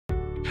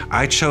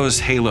I chose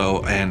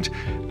Halo and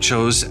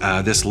chose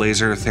this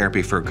laser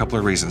therapy for a couple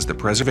of reasons. The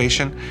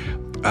preservation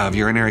of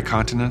urinary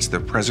continence, the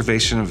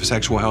preservation of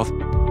sexual health.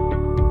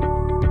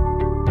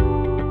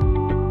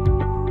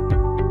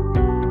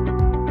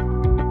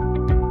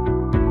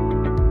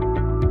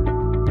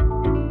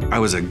 I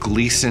was a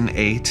Gleason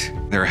 8.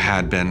 There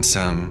had been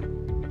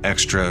some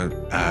extra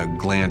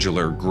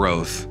glandular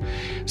growth,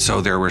 so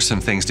there were some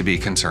things to be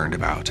concerned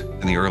about.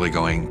 In the early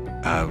going,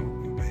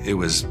 it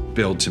was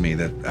billed to me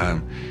that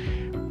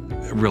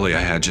really I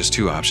had just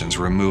two options,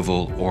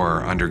 removal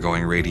or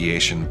undergoing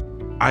radiation.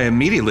 I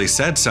immediately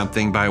said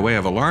something by way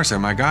of alarm. So,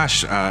 my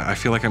gosh, I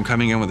feel like I'm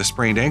coming in with a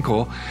sprained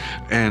ankle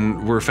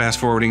and we're fast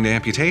forwarding to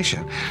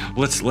amputation.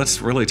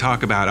 Let's really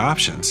talk about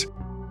options.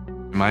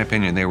 In my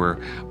opinion, they were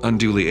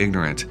unduly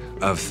ignorant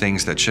of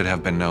things that should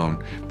have been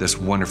known, this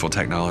wonderful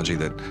technology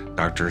that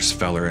Drs.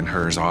 Feller and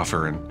Hers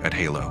offer at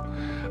Halo.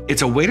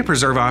 It's a way to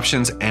preserve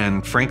options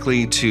and,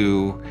 frankly,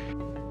 to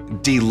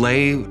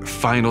delay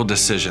final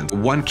decisions.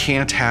 One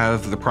can't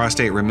have the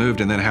prostate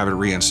removed and then have it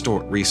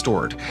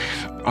restored.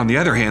 On the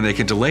other hand, they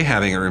can delay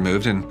having it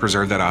removed and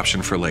preserve that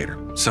option for later.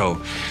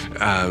 So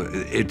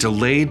it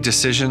delayed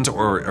decisions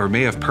or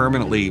may have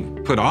permanently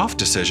put off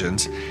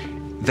decisions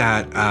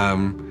that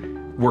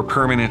were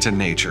permanent in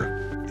nature.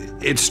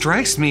 It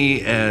strikes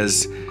me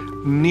as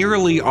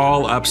nearly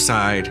all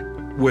upside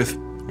with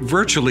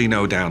virtually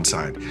no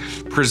downside.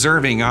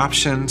 Preserving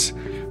options,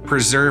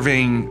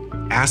 preserving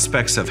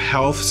aspects of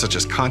health such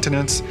as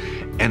continence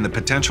and the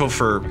potential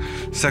for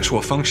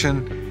sexual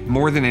function.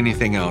 More than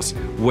anything else,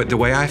 the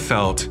way I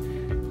felt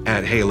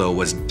at Halo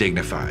was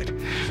dignified.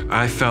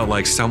 I felt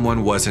like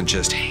someone wasn't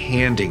just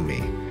handing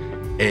me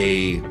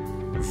a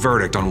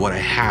verdict on what I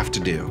have to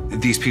do.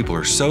 These people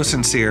are so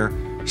sincere,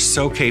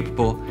 so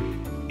capable.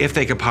 If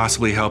they could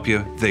possibly help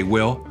you, they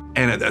will.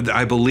 And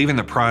I believe in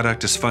the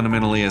product as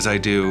fundamentally as I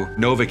do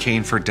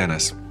Novocaine for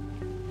dentists.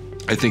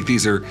 I think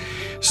these are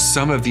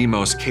some of the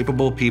most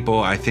capable people,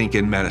 I think,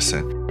 in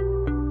medicine.